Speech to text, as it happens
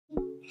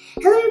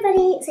Hello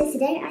everybody, so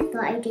today I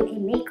thought I'd do a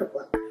makeup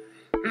look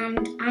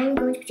and I'm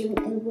going to be doing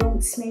a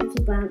warm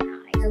smoky brown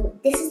eye. So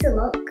this is the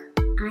look.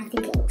 I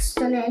think it looks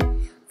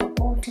stunning for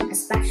autumn,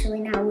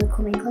 especially now we're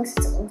coming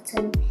closer to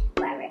autumn.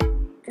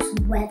 Just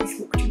wear this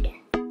look today.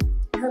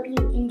 I hope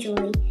you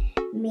enjoy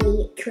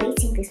me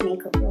creating this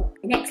makeup look.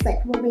 The next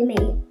clip will be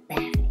me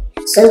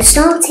barefaced. So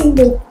starting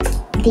with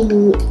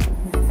the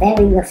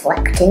very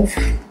reflective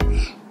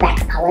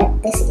Becca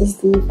palette. This is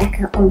the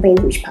Becca Ombre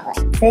Rouge palette.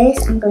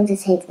 First, I'm going to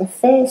take the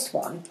first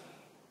one,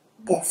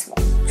 this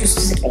one, just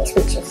as a base,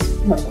 which is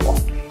number one.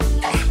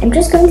 I'm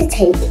just going to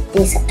take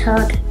this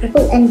Tarte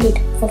triple-ended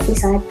fluffy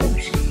side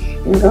brush,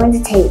 and I'm going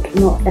to take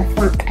more of the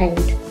flat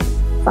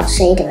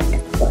shader end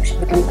of the brush,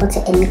 and put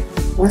it in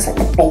almost like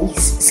the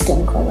base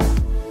skin colour.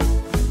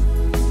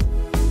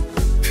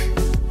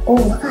 Oh,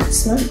 look at that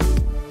smell.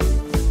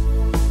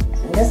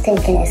 So I'm just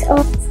taking this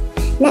off.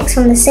 Next,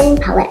 from the same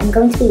palette, I'm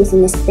going to be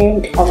using this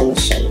burnt orange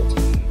shade,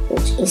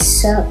 which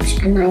is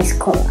such a nice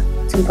colour.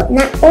 So I'm putting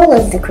that all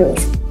over the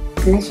crease,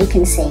 and as you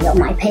can see on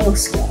my pale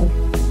skin,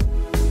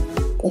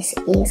 this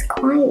is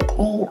quite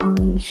a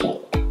orange shade.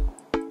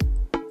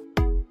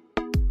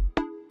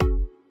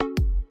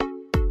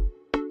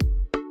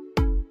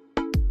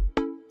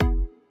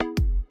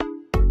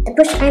 The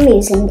brush I'm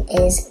using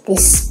is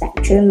this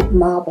Spectrum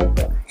Marble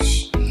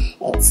brush.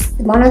 It's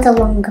one of the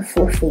longer,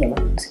 fluffier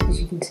ones,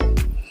 as you can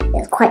see.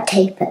 It's quite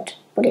tapered,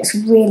 but it's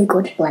really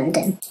good at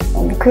blending.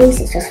 And the crease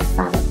is just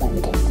fab at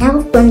blending. Now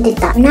I've blended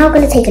that, I'm now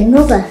going to take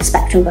another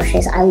Spectrum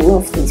brushes. I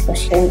love these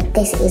brushes. And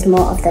this is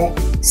more of the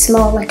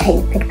smaller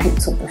tapered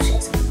pencil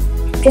brushes.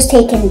 Just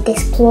taking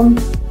this plummy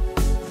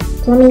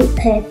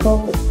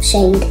purple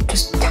shade,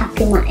 just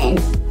tapping that in,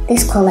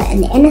 this colour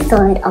in the inner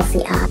third of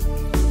the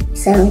eye.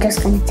 So I'm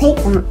just going to take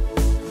that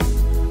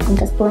and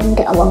just blend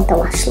it along the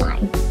lash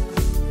line.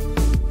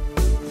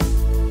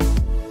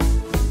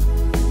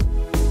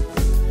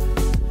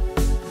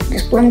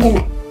 Just blending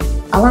it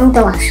along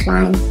the lash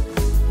line,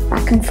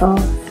 back and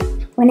forth.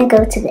 When I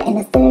go to the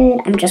inner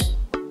third, I'm just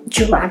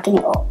dragging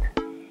it up.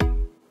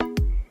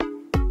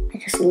 I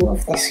just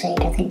love this shade,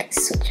 I think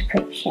it's such a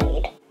pretty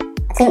shade.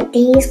 I think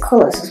these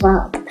colours as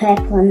well, the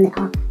purple and the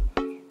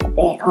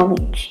burnt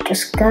orange,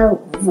 just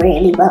go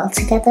really well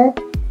together.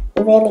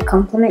 They really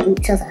complement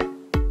each other.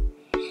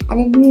 And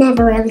I'd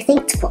never really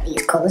think to put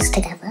these colours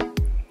together.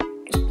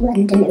 Just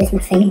blending it with my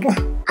finger.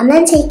 I'm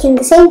then taking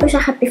the same brush I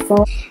had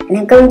before, and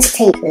I'm going to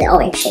take the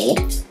orange shade,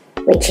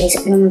 which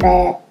is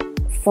number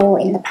 4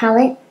 in the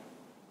palette,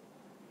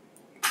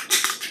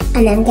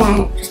 and then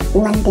again just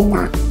blending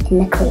that in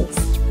the crease.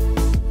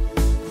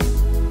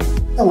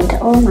 I want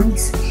it all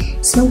nice,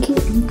 smoky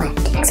and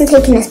blended. Next I'm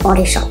taking this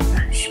Body Shop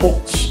brush,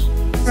 which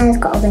has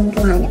got a winged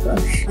liner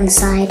brush. On the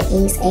side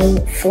is a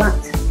flat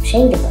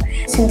shader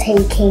brush. So I'm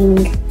taking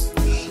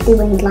the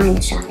winged liner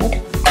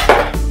side,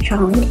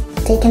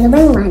 taking the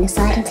wing liner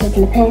side and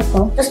taking the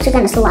purple just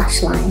against the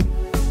lash line.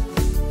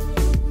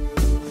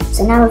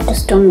 So now I've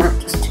just done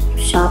that, just to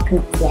sharpen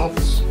up the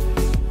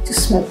edge,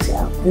 just smokes it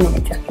up, and then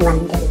it just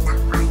blended in that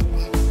line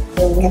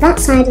there. Doing that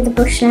side of the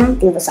brush now,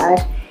 the other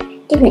side,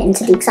 dipping it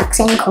into the exact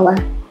same colour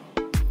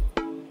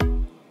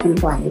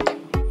and blend.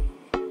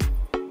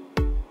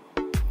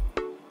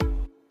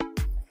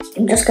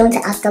 I'm just going to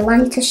add the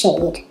lighter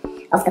shade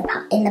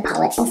in the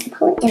palette.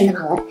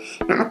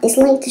 Now add this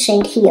lighter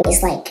shade here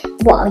is like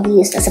what I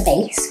used as a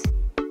base.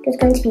 Just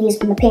going to be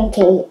using my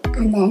pinky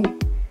and then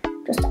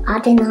just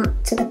adding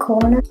that to the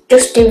corner.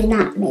 Just doing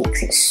that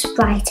makes it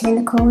brighter in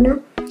the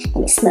corner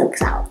and it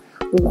smokes out.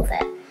 Love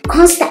it.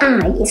 Because the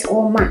eye is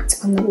all matte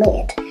on the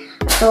lid,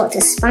 I thought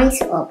to spice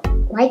it up,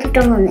 like I've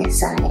done on this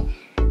side,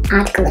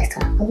 add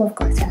glitter. I love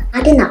glitter.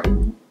 Adding that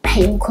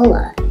pale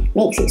colour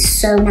makes it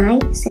so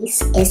nice.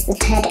 This is the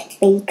Ted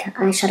Baker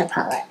eyeshadow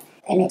palette,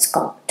 and it's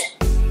got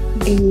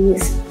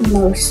these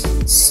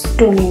most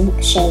stunning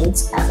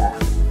shades ever.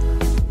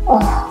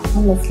 Oh, I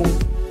love them.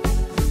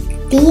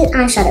 These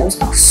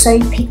eyeshadows are so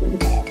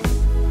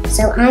pigmented,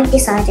 so I've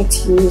decided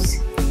to use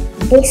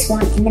this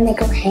one in the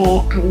middle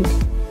here and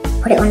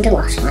put it under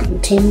lash line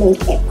to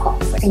make it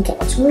pop. I think it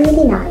looks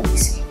really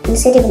nice,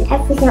 considering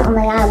everything on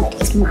the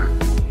eyelid is matte.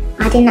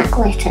 Adding that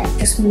glitter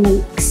just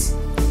makes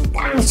the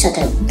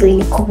eyeshadow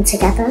really come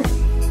together.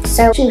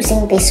 So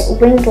using this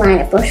winged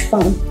liner brush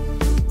from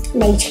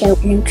Nature,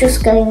 and I'm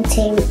just going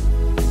to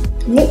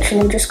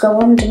literally just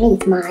go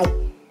underneath my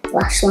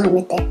lash line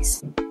with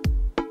this.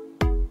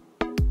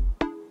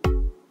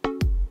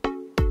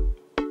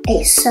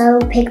 It's so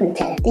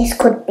pigmented. This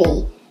could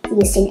be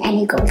used in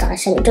any gold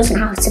eyeshadow. It doesn't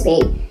have to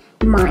be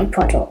my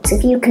product.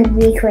 If you can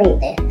recreate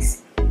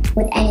this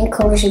with any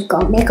colours you've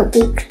got, Makeup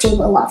Geek do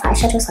a lot of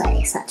eyeshadows like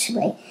this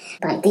actually.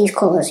 Like these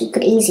colours, you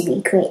could easily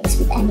recreate this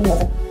with any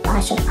other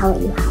eyeshadow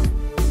palette you have.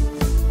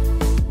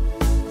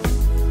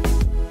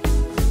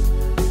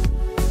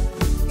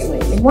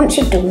 Once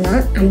you've done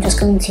that, I'm just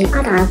going to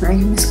add eyeliner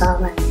and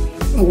mascara,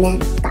 and then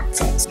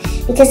that's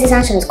it. Because this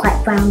eyeshadow is quite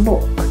a brown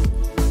look,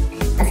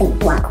 I think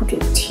black will do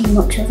too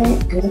much of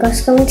it, and I'm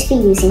just going to be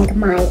using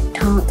my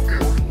Tarte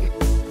eyeliner.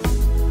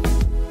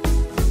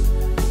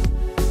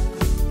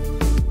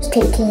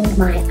 just taking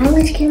my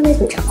eyelash curlers,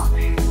 which are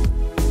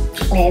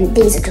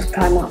these are just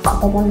Primark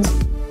copper ones.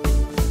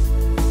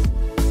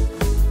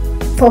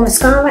 For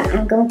mascara,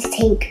 I'm going to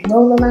take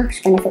Roller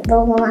Lash, Benefit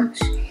Roller Lash.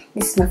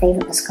 This is my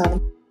favourite mascara.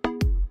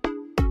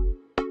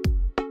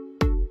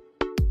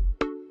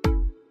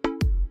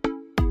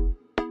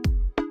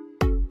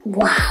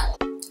 Wow,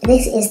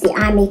 this is the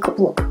eye makeup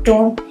look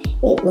done.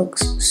 It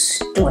looks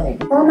stunning.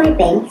 For my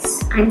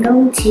base, I'm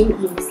going to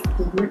use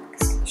the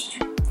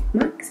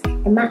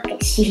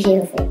MAC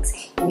Studio Fix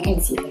in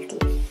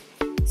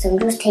NC50. So I'm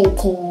just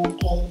taking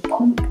a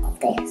pump of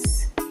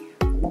this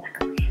on the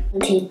back of my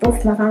hand. To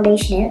buff my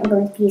foundation in, I'm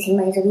going to be using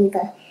my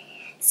Zoeva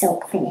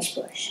Silk Finish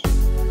Brush.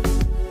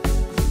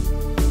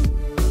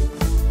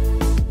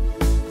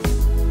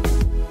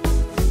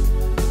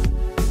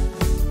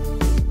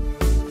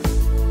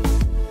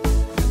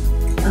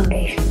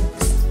 Foundation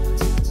looks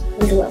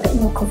with a little bit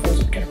more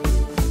coverage,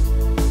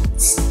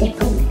 just stick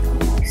on it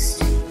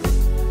almost.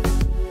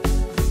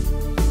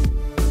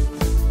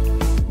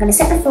 I'm going to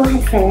set the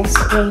forehead first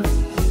with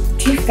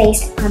Too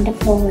Faced Panda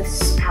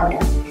Flawless powder.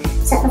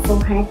 Set the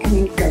forehead and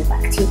then go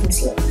back to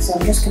concealer. So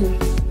I'm just going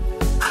to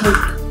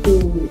take the,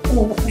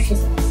 what brush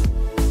is this?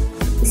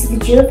 This is the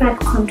Durafag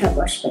contour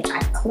brush, which I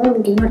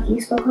clearly do not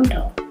use for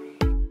contour.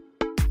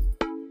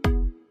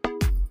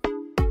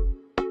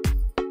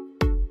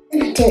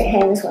 Do it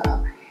here as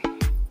well,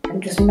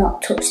 and just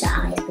not touch the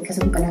eyes because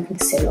I'm going to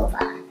conceal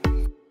that.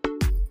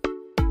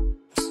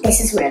 This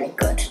is really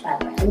good, by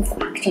the way. I love the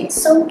packaging, it's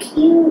so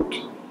cute.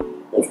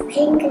 It's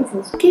pink and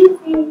it's Too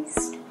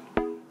Faced.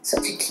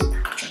 Such a cute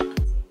packaging.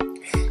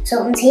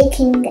 So I'm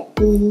taking the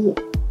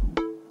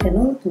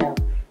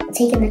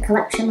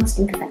Collection Lost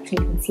Imperfection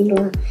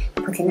Concealer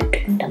and putting that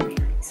under my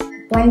eyes.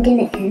 Blending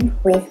it in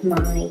with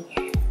my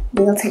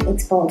Real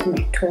Techniques Bold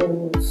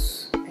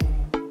Metals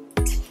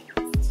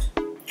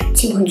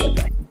 200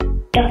 brush.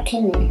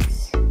 Dotting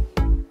this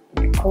in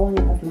the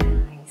corner of my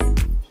eyes.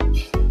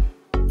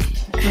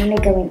 Kind of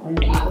going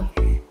underneath.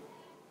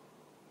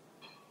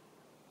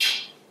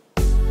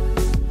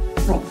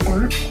 Like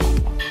that.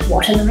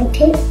 What a night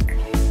tick.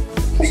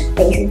 Just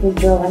basically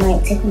draw a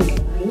night tick under my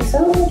eyes.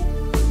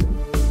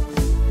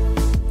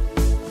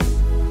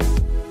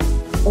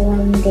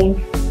 Blending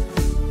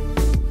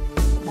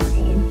that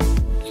in.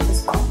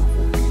 Just cut off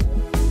that.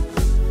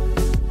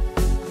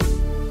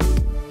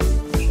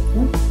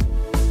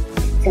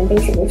 So I'm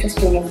basically just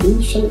doing a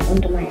V shape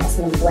under my eyes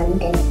and then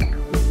blending it down.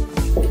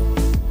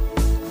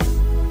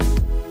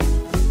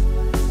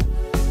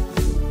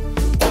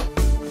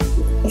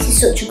 This is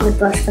such a good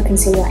brush for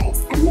concealer, it's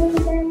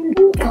amazing.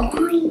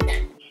 Alright.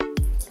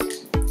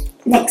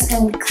 Next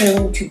I'm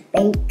going to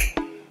bake.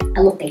 I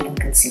love baking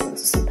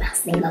concealers, it's the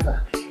best thing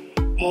ever.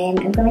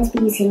 I'm going to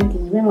be using the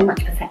Rimmel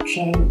Match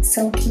Perfection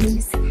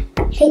Silkies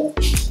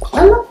face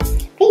powder.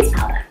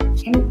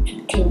 And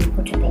to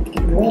put a bit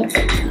in the lid.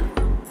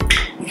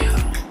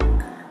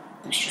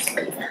 Let's just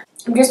leave it.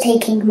 I'm just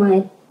taking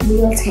my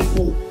Real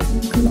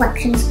Techniques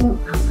complexion sponge.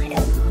 Oh, I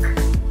don't know.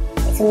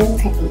 It's a Real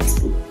Techniques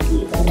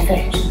Beauty Blender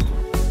version.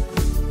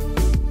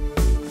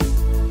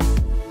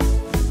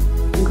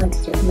 I'm going to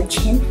do it on my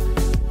chin.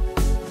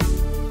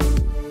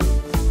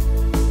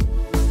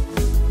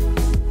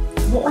 I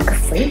look like a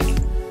freak.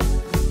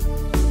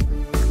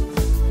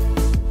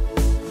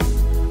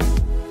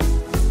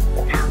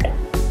 The powder.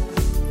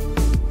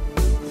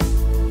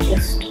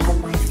 Just on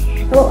my face.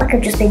 I look like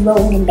I've just been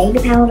rolling in baby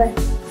powder.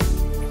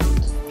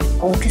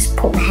 Or just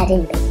put my head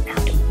in baby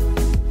powder.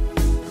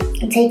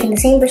 I'm taking the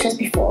same brush as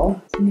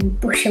before and then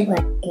brush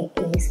away. It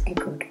is a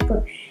good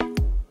brush.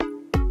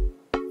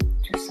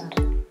 Just that.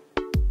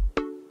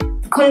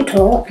 For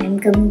contour, I'm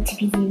going to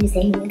be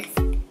using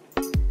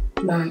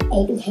my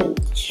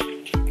ABH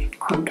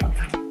contour.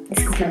 This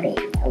is my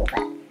baby, I love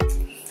it.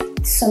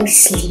 It's so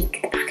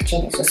sleek, the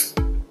packaging is just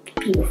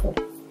beautiful.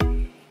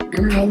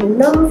 And I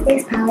love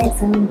this palette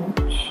so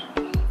much.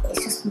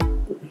 It's just,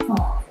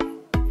 oh,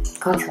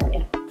 can't tell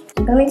you.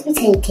 I'm going to be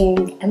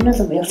taking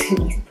another Real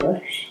Techniques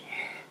brush.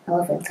 I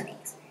love Real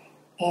Techniques.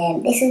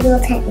 This is Real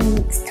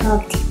Techniques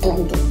Targeted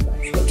Blending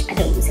Brush, which I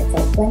don't use it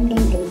for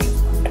blending native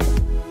contour.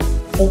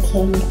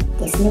 Taking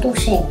this middle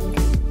shade,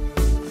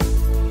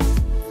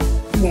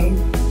 and then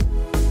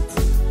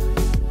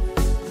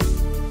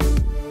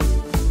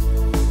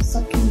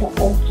sucking the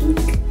whole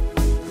cheek.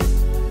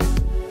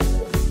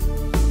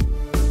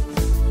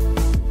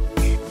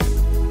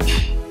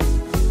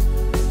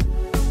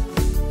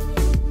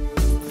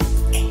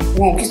 And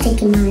then just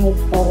taking my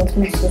Bold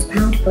Metals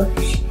powder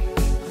brush,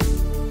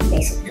 and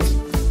basically just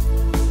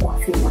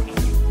waffling that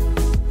in.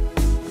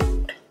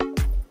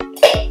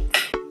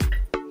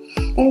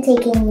 Then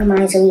taking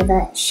my Zoeva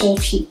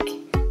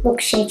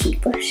Luxe Sheer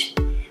Cheek brush,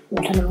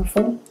 what a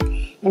mouthful.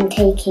 And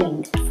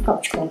taking, I forgot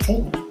which one I'm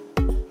taking.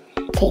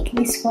 Taking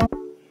this one,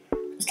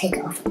 just take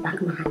it off the back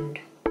of my hand.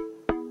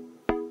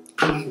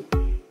 And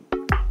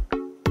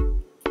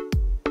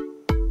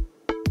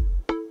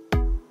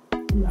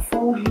then my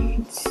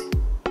forehead.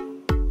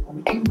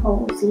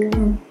 Temples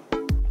even.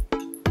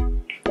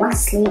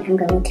 Lastly, I'm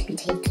going to be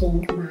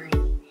taking my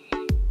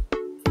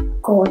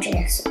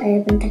gorgeous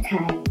Urban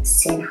Decay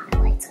Sin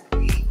highlighter.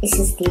 This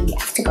is the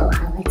Afterglow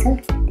highlighter.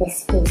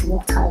 This is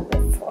what I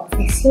live for.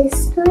 This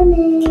is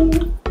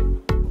stunning.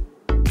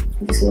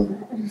 I just love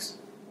it.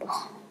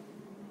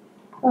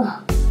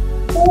 Oh,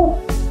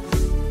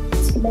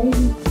 it's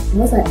amazing. I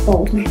love that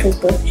bold metals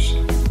brush.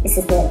 This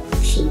is the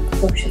cheap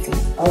brush, I think.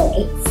 Oh,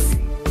 it's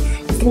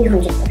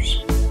 300 brush.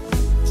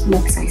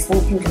 More precisely,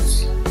 I can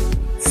just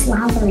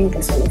slathering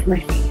this all over my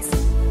face.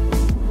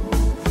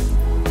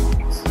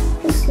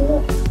 Just see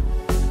it.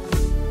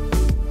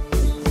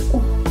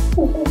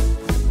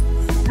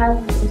 I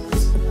love this.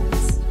 This is the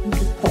best. I'm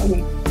just putting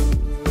it.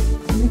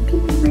 I'm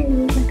keeping my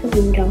nose like a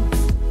window.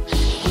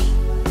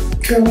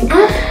 Going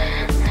up.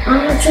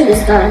 I'm sure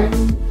this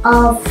done.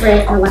 Oh,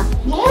 frick, I love it.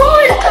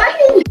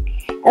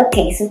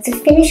 Okay, so to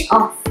finish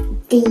off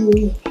the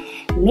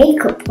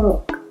makeup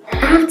look, I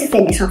have to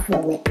finish off the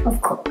lip,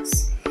 of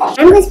course.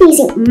 I'm going to be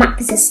using matte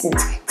persistent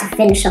to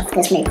finish off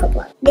this makeup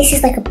look. This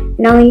is like an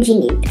orangey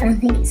nude, and I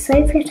think it's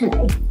so pretty.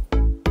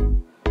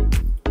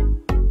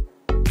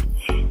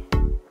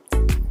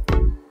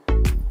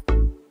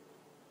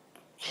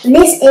 And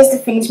this is the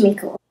finished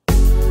makeup look.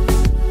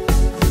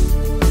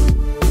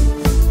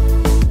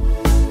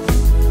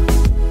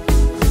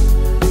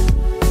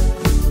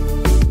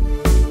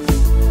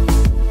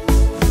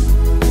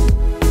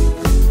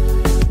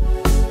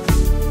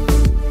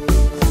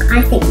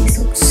 I think this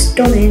looks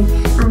stunning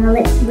and the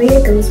lip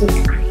really goes with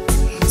the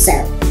eyes. So,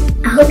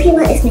 I hope you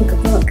like this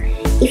makeup look.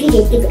 If you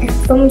did, give it a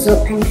thumbs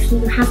up, and if you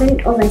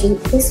haven't already,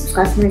 please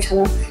subscribe to my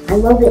channel. I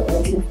will be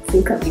uploading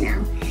frequently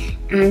now.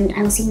 And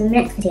I will see you in the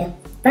next video.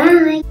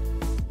 Bye!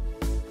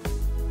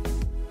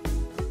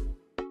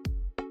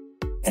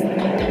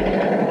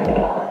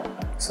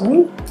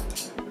 Sorry?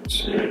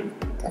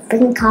 The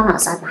freaking car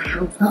outside my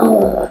house.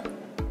 Oh.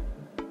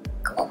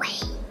 Go away.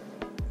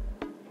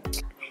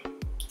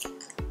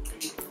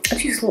 I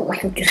just look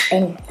like I've just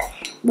been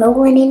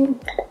rolling in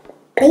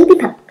baby.